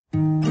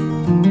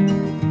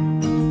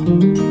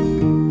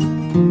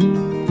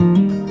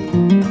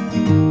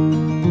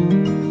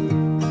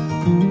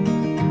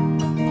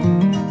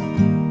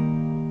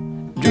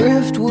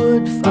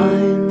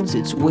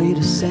way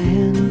to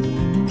sand.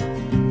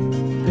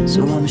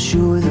 So I'm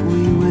sure that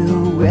we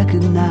will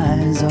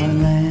recognize our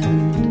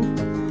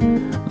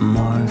land.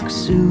 Mark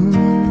soon.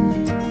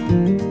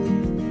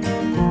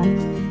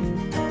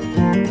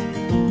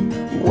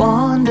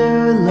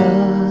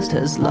 Wanderlust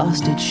has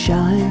lost its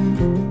shine.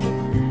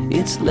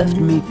 It's left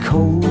me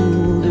cold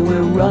and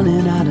we're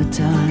running out of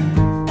time.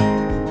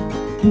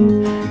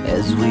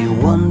 As we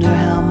wonder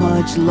how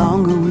much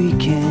longer we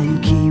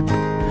can keep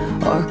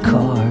our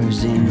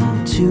cars in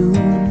tune.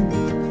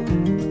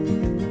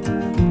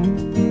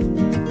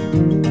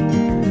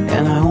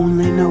 And I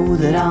only know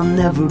that I'll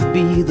never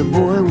be the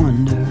boy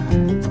wonder.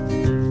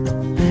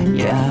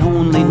 Yeah, I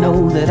only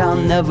know that I'll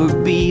never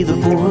be the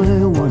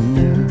boy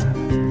wonder.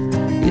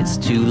 It's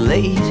too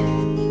late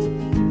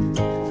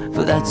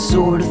for that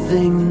sort of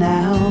thing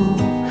now.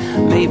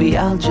 Maybe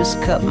I'll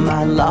just cut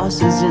my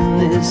losses in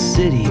this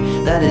city.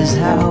 That is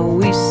how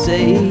we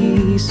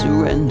say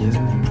surrender.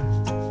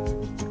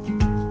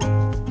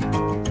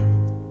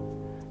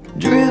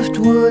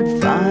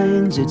 Driftwood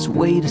finds its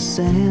way to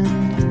sand,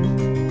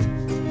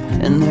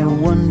 and they're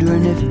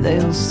wondering if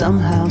they'll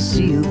somehow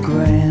see a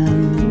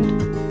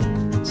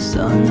grand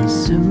sun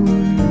soon.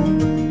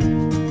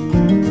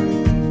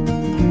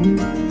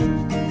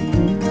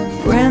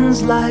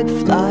 Friends like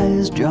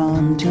flies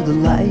drawn to the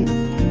light,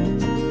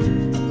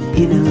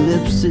 in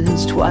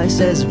ellipses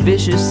twice as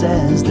vicious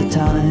as the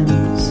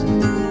times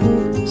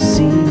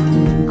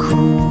seem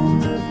cruel.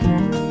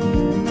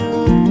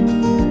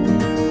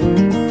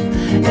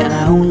 And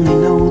I only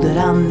know that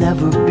I'll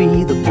never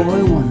be the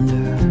boy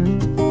wonder.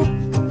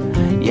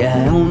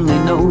 Yeah, I only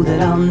know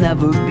that I'll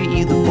never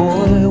be the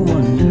boy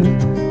wonder.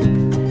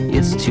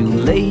 It's too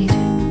late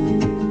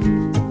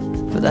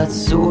for that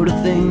sort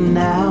of thing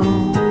now.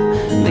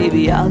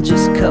 Maybe I'll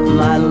just cut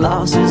my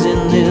losses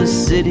in this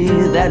city.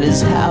 That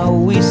is how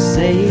we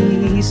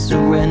say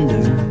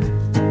surrender.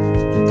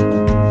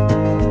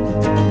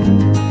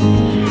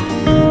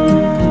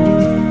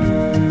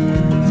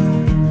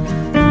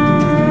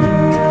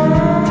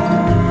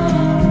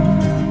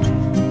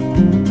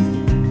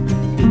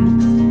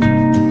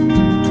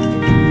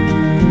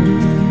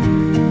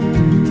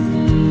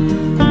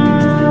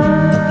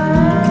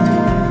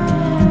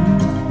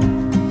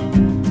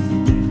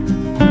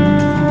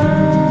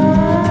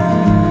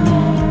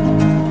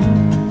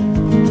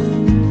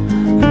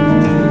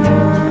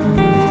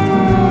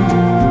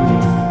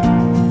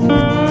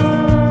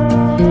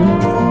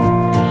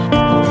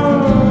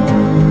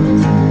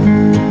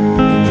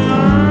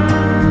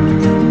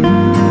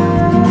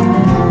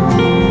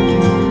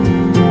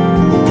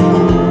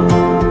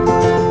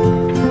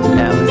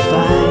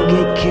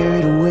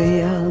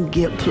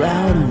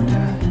 Plowed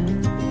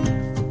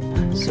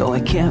under, so I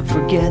can't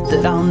forget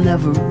that I'll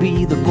never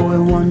be the boy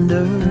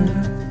wonder.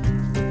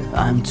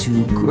 I'm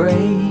too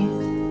gray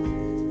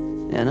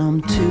and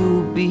I'm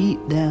too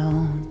beat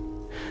down.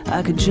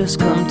 I could just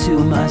come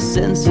to my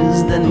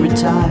senses, then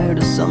retire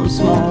to some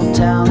small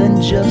town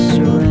and just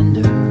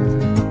surrender.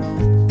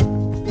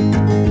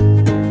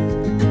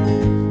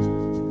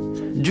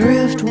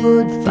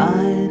 Driftwood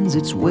finds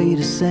its way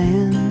to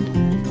sand,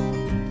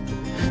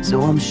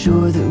 so I'm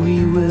sure that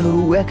we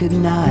will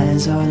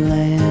recognize our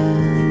land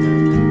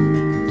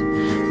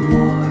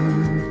more.